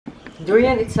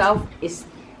Durian itself is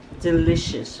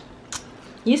delicious.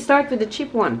 You start with the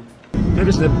cheap one. That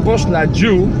is the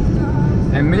Poslaju,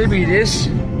 and maybe this.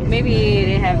 Maybe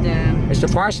they have the. It's the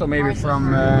parcel maybe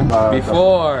from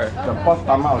before. The post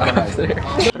come out.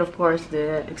 But of course,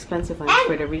 the expensive one is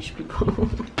for the rich people.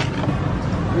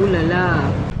 Ooh la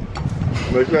la.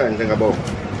 Malaysia and Singapore.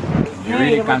 You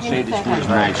really can't say this food is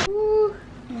nice.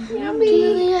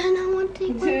 Yummy. I want to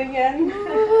take one. Again.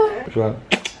 Sure.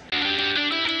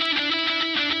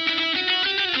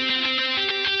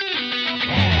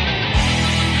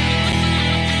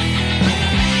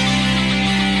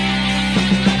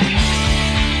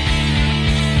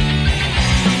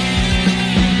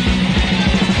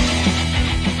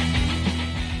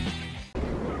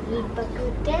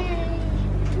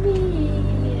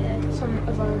 Some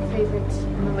of our favorite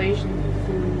Malaysian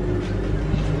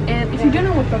food. And if you don't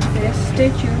know what BAK is, stay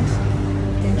tuned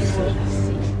and you will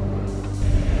see.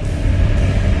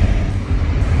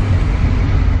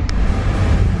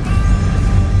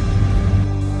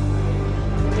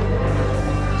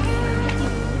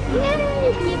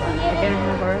 We're gonna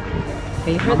have our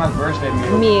favorite My birthday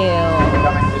meal. meal.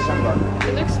 Coming December.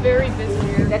 It looks very busy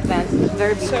here. That fence is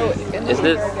very big. So,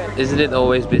 Isn't it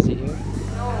always busy here?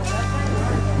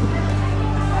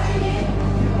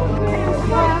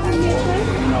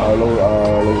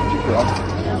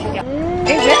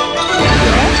 Is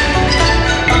it?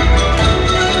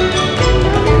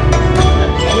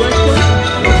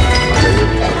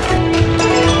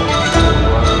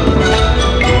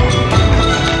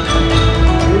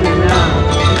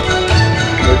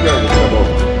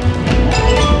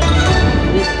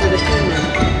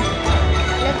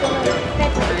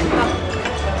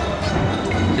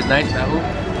 Is it nice, Bahu?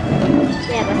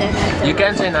 Yeah, but then You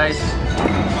can say nice.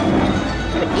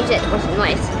 you said it wasn't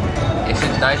nice. Is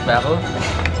it nice, Bahu?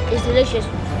 It's delicious.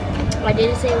 I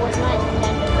didn't say it was nice.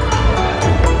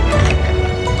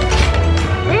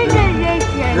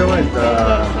 That one is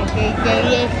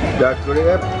the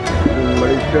crepe in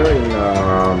Malaysia in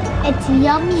It's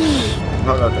yummy.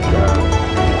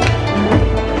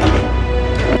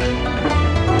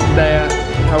 Jedaiah,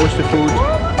 how was the food?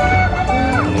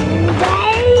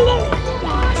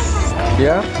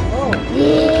 Yeah?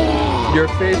 Yeah. Your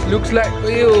face looks like...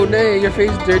 Ew, no, your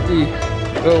face is dirty.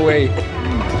 Go away.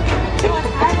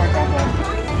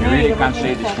 You really can't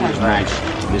say this food is nice.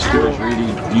 This food is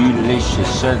really delicious.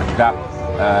 Sedap.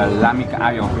 Lamika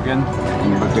ayam vegan.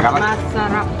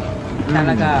 Masarap.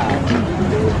 Talaga.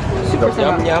 Super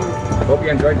sarap. Yum. Hope you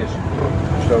enjoyed this.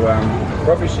 So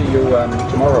probably see you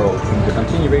tomorrow in the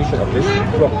continuation of this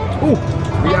vlog. Ooh,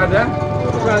 we are there.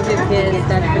 RodVivKids,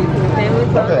 that's Filipino family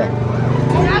vlog. Okay.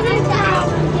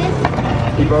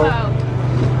 People,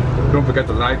 don't forget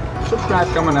to like, subscribe,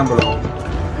 comment down below.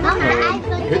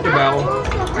 Hit the bell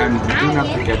and do not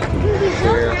forget to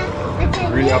share.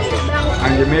 Really helps us.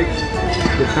 And you make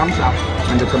the thumbs up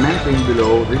and the commenting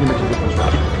below really makes a difference.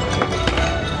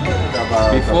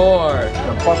 Before.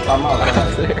 The post come out.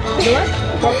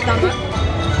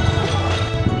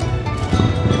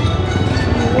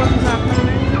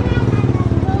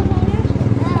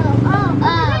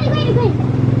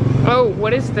 Oh,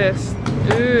 what is this?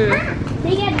 Ew.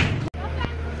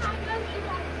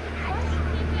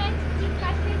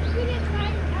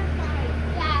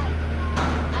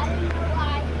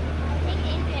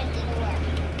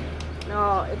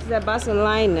 No, it's the bus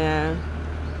online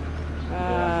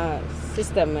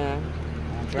system.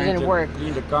 Trying Didn't to work.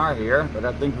 clean the car here, but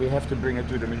I think we have to bring it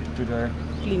to the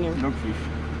Cleaner. lookfish.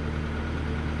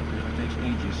 It takes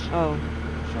ages, Oh,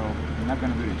 so we're not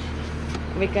gonna do this.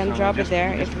 we can So drop it just-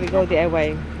 there just if we go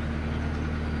DIY.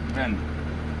 Ben,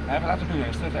 I have a lot to do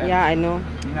here. Still to edit. Yeah, I know.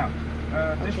 No,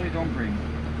 this we don't bring.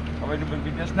 Oh, we do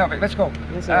this. No, wait, let's go.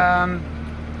 Let's go.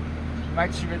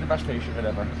 Might see you at the bus station,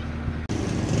 whatever.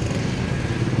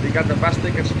 We got the bus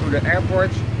tickets to the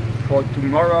airport for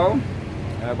tomorrow,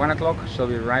 1 o'clock. So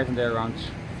we're arriving there around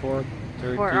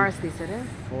 4:30. 4 hours, they said it.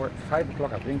 5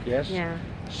 o'clock, I think. Yes. Yeah.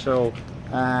 So,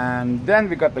 and then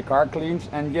we got the car cleaned,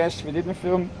 and yes, we didn't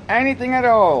film anything at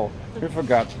all. We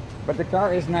forgot. But the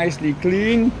car is nicely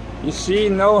clean. You see,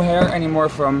 no hair anymore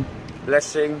from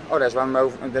Blessing. Oh, there's one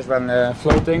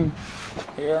floating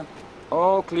here.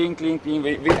 All clean, clean, clean.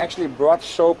 We actually brought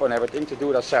soap and everything to do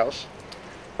it ourselves,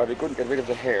 but we couldn't get rid of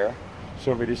the hair.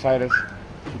 So we decided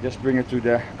to just bring it to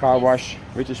the car wash,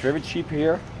 which is very cheap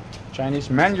here. Chinese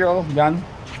manual done.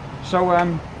 So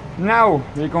now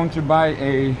we're going to buy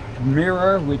a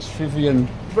mirror which Vivian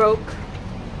Broke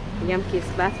Yamki's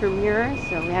bathroom mirror,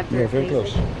 so we have to very replace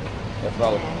close. it. Yeah,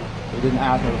 well, we didn't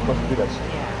ask her of course to do that.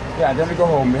 Yeah, then we go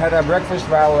home. We had our breakfast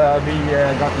while we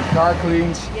got the car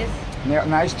cleaned. Yes.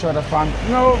 nice sort of fun.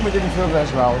 No, we didn't film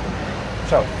as well.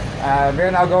 So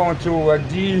we're now going to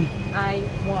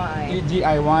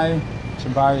DIY to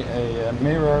buy a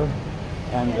mirror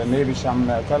and maybe some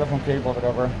telephone cable or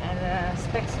whatever. And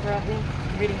specs for Rodney.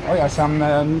 Oh yeah,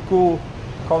 some cool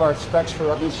colored specs for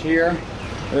Rodney's here.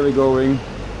 Where we're going.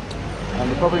 And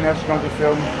we're probably not going to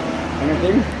film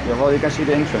anything. Yeah, well, you can see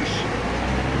the entrance.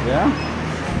 Yeah?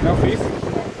 No beef.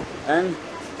 And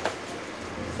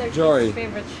Joy.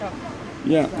 Favorite shop.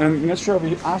 Yeah, I'm not sure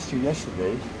we asked you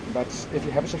yesterday, but if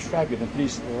you haven't subscribed yet, then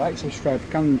please like, subscribe,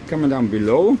 comment down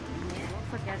below. Don't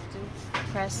forget to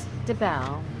press the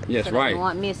bell. Yes, so that right. you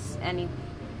won't miss any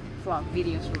vlog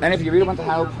videos. And if you really want to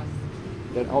help,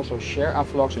 then also share our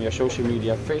vlogs on your social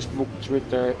media, Facebook,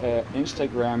 Twitter,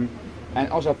 Instagram, and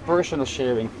also personal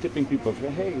sharing, tipping people,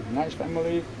 hey, nice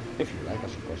family, if you like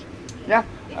us, of course. Yeah,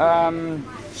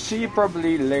 see you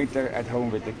probably later at home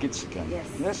with the kids again. Yes.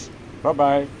 Yes. Bye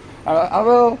bye. I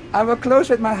will close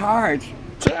with my heart.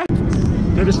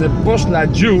 That is the Postla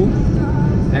Jew,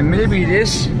 and maybe it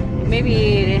is. Maybe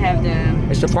they have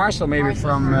the. It's the parcel maybe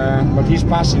from what he's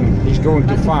passing. He's going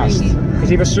too fast because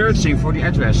he was searching for the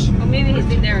address. Or maybe he's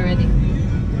been there already.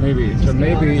 Maybe. So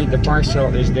maybe the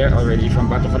parcel is there already from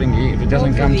Bataveringi. If it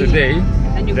doesn't come today,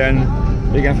 then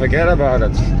we can forget about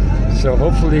it. So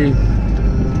hopefully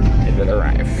it will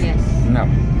arrive. Yes. No.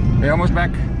 We're almost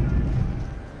back.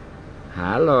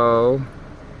 Hello.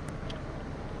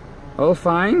 All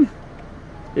fine?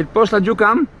 Did Postla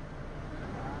come?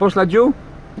 Postla?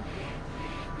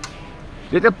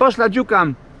 Did the Postla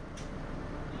come?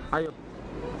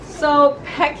 So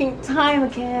packing time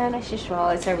again as usual.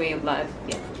 It's our way of life.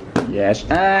 Yeah. Yes,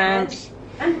 and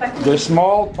the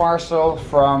small parcel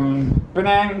from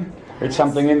Penang with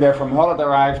something in there from Holland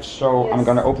arrived, so yes. I'm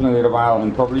gonna open it in a little while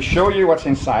and probably show you what's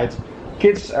inside.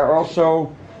 Kids are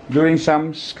also doing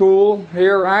some school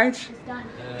here, right?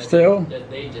 Still?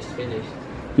 They just finished.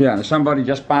 Yeah, somebody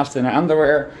just passed in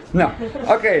underwear. No.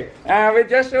 Okay, we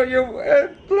just show you a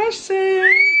blessing.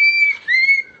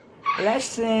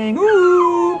 Blessing.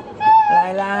 Ooh.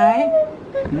 Lai Lai.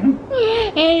 Hmm?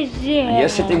 You're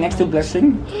sitting next to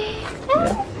Blessing?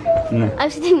 Yeah. No. I'm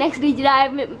sitting next to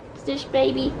Jedaiah-Jenesis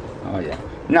baby. Oh yeah.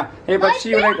 No, hey, but see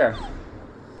you later.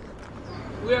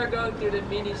 We are going to the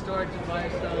mini store to buy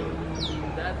some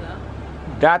data.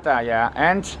 Data, yeah,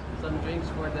 and some drinks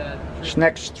for the trip.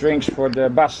 Snacks, drinks for the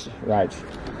bus ride.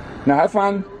 Now have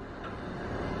fun.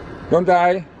 Don't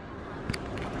die.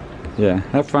 Yeah,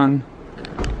 have fun.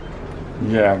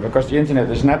 Yeah, because the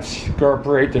internet is not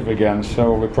cooperative again,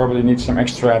 so we probably need some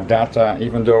extra data,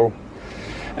 even though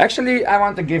actually I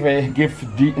want to give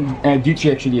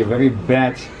DT actually a very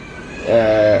bad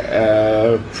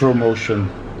promotion,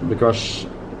 because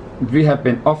we have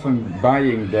been often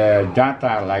buying the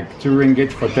data like 2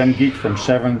 ringgit for 10 gig from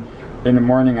 7 in the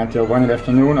morning until 1 in the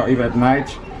afternoon or even at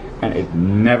night, and it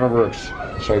never works.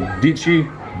 So DT,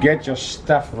 get your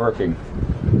stuff working.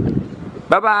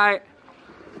 Bye bye.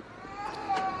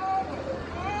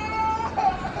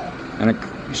 And a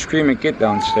screaming kid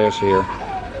downstairs here.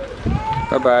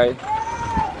 Bye bye.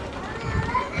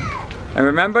 And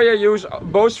remember, you use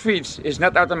both feet, it's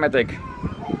not automatic.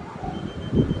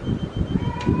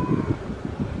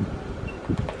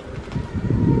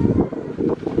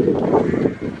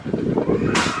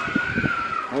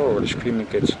 Oh, the screaming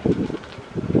kids.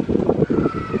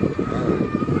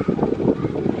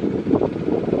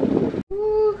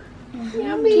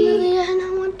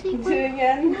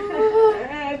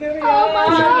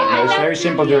 It's very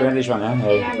simple durian, this one, eh?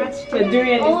 The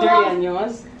durian is durian,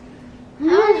 yours. I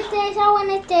want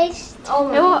to taste. Oh,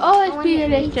 it's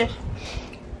delicious.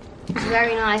 It's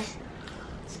very nice.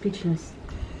 Speechless.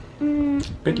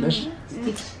 Speechless?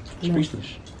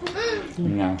 Speechless.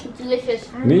 No. It's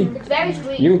delicious. Me? It's very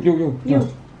sweet. You.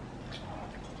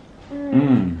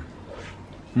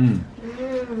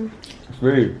 It's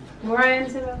really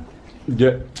the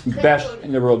best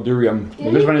in the world durian.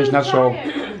 But this one is not so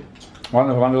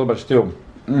wonderful, but still.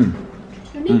 You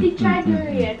need to try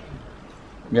durian.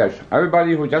 Yes,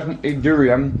 everybody who doesn't eat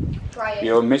durian, Try it.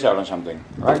 you'll miss out on something,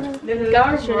 right? There's a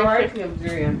large variety of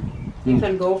durian. You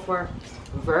can go for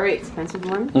a very expensive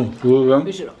one.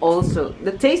 You should also,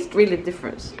 the taste really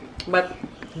differs, but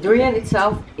durian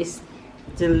itself is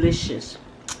delicious.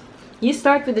 You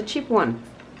start with the cheap one,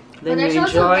 then you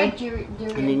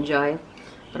enjoy,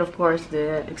 but of course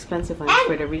the expensive one is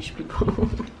for the rich people.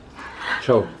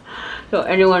 So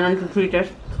anyone wants to treat us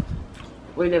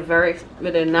with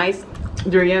a nice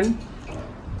durian.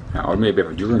 Yeah, or maybe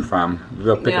a durian farm.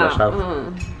 We'll pick it ourselves.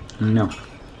 No.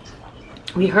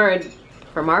 We heard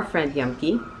from our friend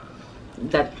Yamki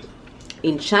that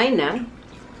in China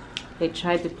They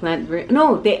tried to plant durian.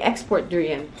 No, they export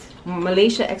durian.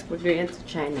 Malaysia export durian to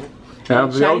China.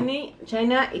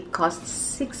 China, it costs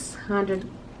 600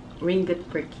 ringgit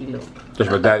per kilo.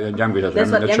 That's what Jambi says. That's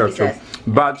what Jambi says.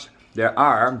 But there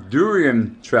are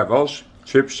durian trips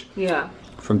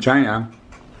from China.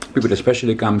 People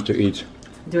especially come to eat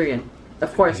durian.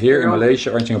 Of course. Here in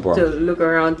Malaysia or in Singapore. To look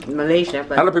around Malaysia.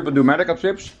 But other people do medical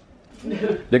trips.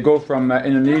 They go from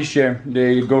Indonesia,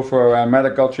 they go for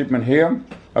medical treatment here.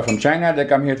 Or from China, they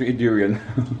come here to eat durian.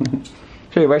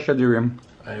 Hey, where's your durian?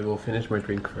 I will finish my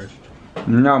drink first.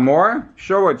 No more?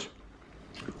 Show it.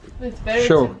 It's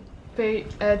better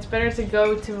it's better to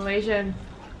go to Malaysia and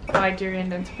buy durian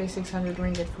than to pay 600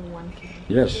 ringgit for 1 kilo.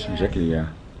 Yes, exactly, yeah.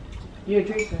 You're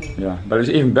drinking. Yeah, but it's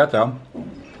even better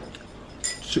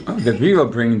that we will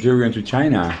bring durian to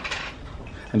China.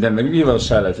 And then we will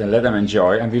sell it and let them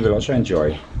enjoy, and we will also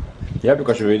enjoy. Yeah,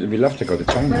 because we love to go to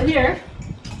China. But here,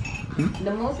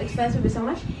 the most expensive is how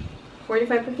much?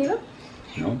 45 per kilo?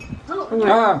 No. Oh,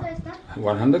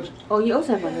 100? Oh, you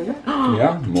also have 100?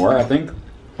 Yeah, more I think.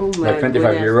 Oh my like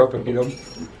 25 euro per kilo.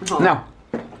 Oh. Now,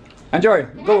 enjoy.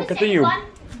 Go, continue.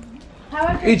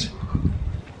 Eat.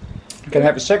 You can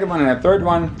have a second one and a third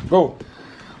one. Go.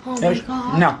 Oh my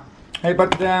god. Now, hey,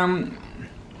 but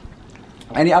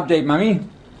any update, mommy?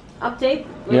 Update?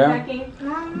 We're packing.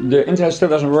 The internet still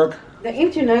doesn't work. The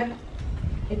internet,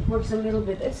 it works a little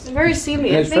bit. It's very silly.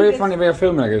 It's very funny way of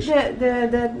filming, I guess.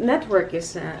 The network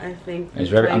is, I think, it's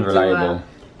very unreliable.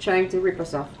 Trying to rip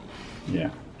us off.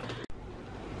 Yeah.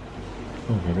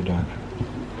 Oh, very dark.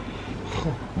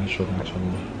 Oh, why is so dark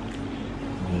suddenly?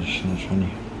 It's not funny.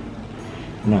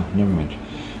 No, never mind.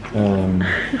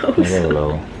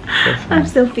 Hello. I'm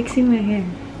still fixing my hair.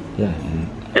 Yeah,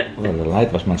 well, the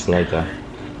light was much lighter.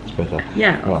 It's better.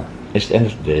 Yeah. Well, it's the end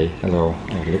of the day. Hello.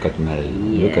 Oh, look at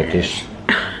me. Yeah. Look at this.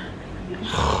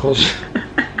 God.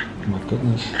 My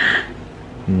goodness.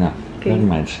 No, never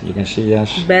mind. You can see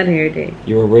us. Bad hair day.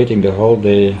 You were waiting the whole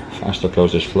day for us to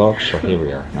close this vlog, so here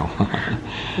we are. No.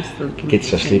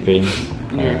 Kids are sleeping.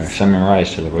 Sam and Moriah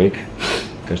is still awake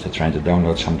because they're trying to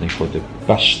download something for the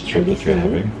bus trip that we're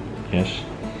having. Yes.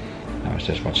 I was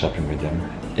just WhatsApping with them.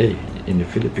 Hey, in the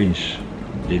Philippines,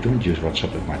 they don't use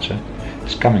WhatsApp that much.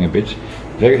 It's coming a bit.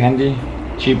 Very handy,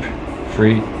 cheap,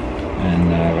 free, and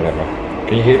whatever.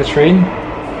 Can you hear the train?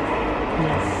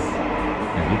 Yes.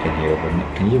 Yeah, you can hear it, but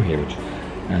can you hear it?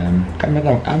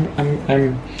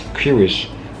 I'm curious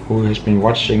who has been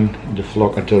watching the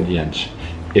vlog until the end.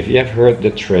 If you have heard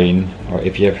the train, or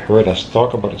if you have heard us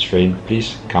talk about the train,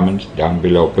 please comment down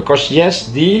below. Because yes,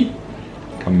 the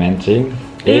commenting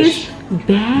is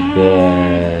back.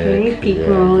 Hey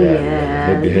people,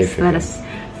 just let us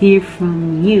hear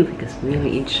from you because we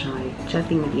really enjoy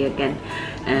chatting with you again,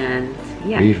 and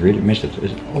we've really missed it.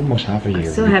 It's almost half a year.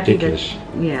 I'm so happy that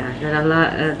that a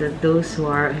lot that those who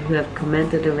have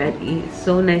commented already. It's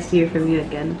so nice to hear from you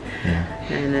again. Yeah.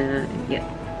 And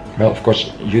well, of course,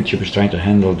 YouTube is trying to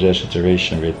handle the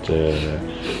situation with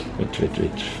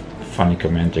funny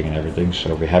commenting and everything.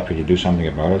 So we're happy to do something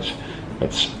about it,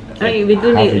 but. We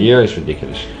do half a year is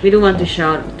ridiculous. We do want to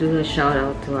do a shout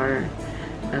out to our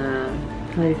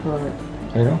how do you call it?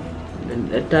 I don't know.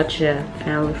 The Dutch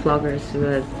family vloggers who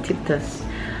have tipped us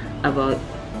about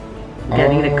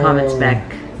getting the comments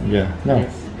back. Yeah, no.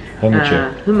 Yes.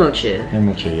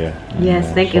 Hummeltje, yeah.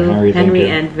 Yes, thank you, Henry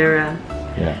and Vera.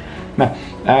 Yeah. Now,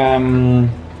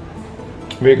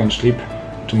 we're gonna sleep.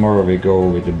 Tomorrow we go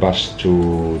with the bus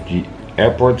to the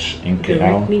airport in KL.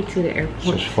 Directly to the airport.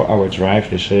 So it's a 4-hour drive,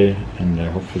 they say, and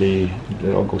hopefully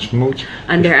it all goes smooth.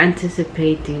 And they're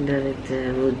anticipating that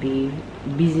it will be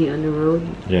busy on the road.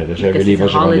 Yeah, they say we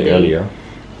was a day earlier.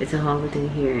 It's a holiday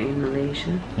here in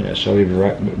Malaysia. Yeah, so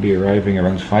we'll be arriving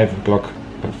around 5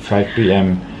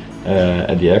 p.m.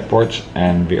 At the airport,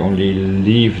 and we only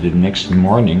leave the next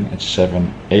morning at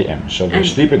 7 a.m. So we're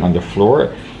sleeping on the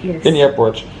floor in the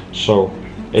airport. So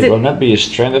it will not be a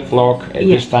stranded vlog at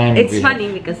this time. It's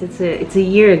funny because it's a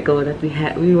year ago that we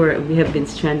have been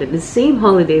stranded. The same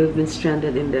holiday we've been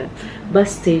stranded in the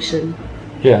bus station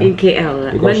in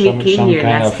KL when we came here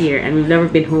last year, and we've never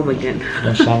been home again.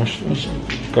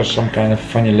 Because some kind of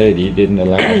funny lady didn't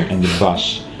allow us in the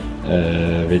bus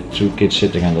with 2 kids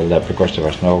sitting on the lap because there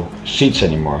was no seats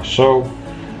anymore. So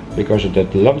because of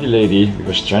that lovely lady, we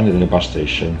were stranded in the bus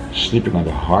station, sleeping on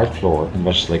the hard floor. It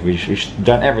was like we've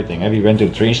done everything. We went to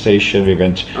the train station, we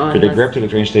went with the Grab to the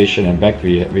train station and back.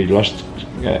 We lost,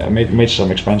 made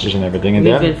some expenses and everything. And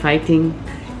we've been fighting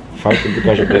fighting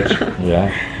because of this. Yeah.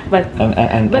 But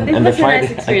it was a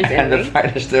nice experience. And the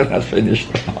fight is still not finished.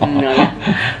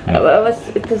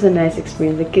 It was a nice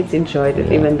experience. The kids enjoyed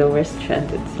it, even though we're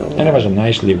stranded. So. And it was a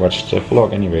nicely watched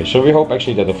vlog anyway. So we hope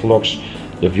actually that the vlogs,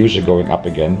 the views are going up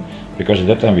again, because at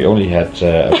that time we only had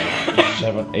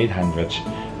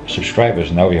 700-800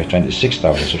 subscribers. Now we have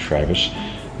 26,000 subscribers.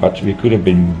 But we could have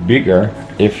been bigger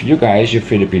if you guys, you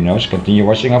Filipinos, continue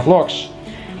watching our vlogs.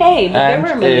 Hey, but there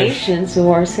were Malaysians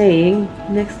who are saying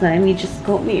next time you just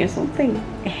call me or something.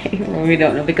 We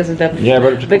don't know because of the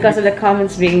because of the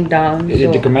comments being down.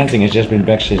 The commenting has just been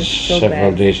back since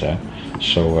several days.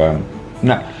 So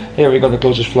now here we got the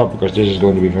closest vlog because this is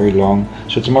going to be very long.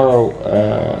 So tomorrow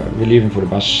we're leaving for the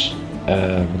bus.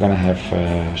 We're gonna have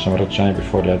some other time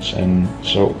before that, and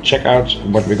so check out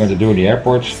what we're going to do in the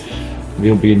airport.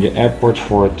 We'll be in the airport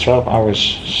for 12 hours,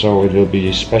 so it will be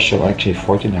a special, actually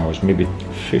 14 hours, maybe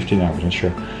 15 hours, not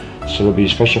sure. So it'll be a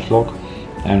special vlog,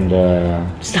 and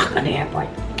stuck on the airport.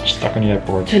 Stuck on the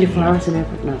airport. 24 hours in the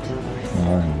airport, not 12 hours.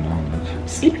 No, not.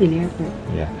 Sleeping in the airport.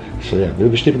 Yeah, so yeah, we'll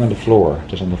be sleeping on the floor,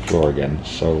 just on the floor again.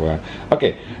 So,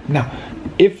 okay, now,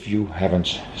 if you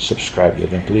haven't subscribed yet,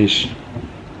 then please.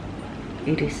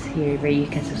 It is here where you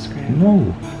can subscribe.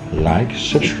 No, like,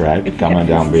 subscribe, comment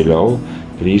down below.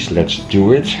 Please, let's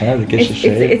do it. The kids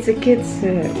say. It's a kid's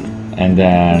and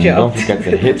then job. don't forget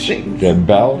to hit the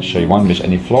bell so you won't miss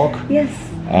any vlog. Yes.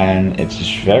 And it's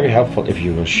very helpful if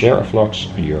you will share our vlogs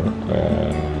on your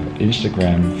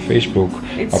Instagram, Facebook,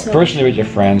 or personally with your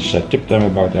friends. Tip them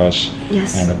about us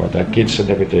and about our kids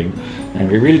and everything. And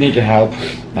we really need your help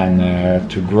and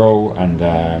to grow and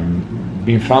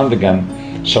being found again.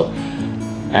 So,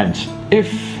 and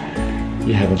if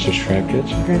you haven't subscribed yet,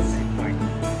 that's important.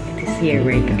 It is here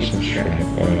where you can subscribe.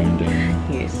 And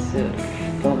here's the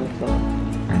vlog.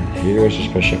 And here is a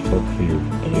special vlog for you.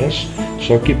 Yes.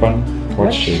 So keep on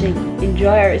watching. Enjoy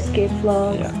our escape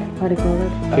vlogs. Yeah. How do you call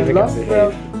it? Our lost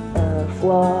world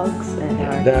vlogs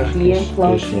and our clean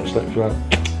vlogs. Yes,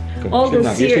 all those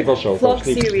vlog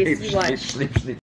series you watch. Sleep.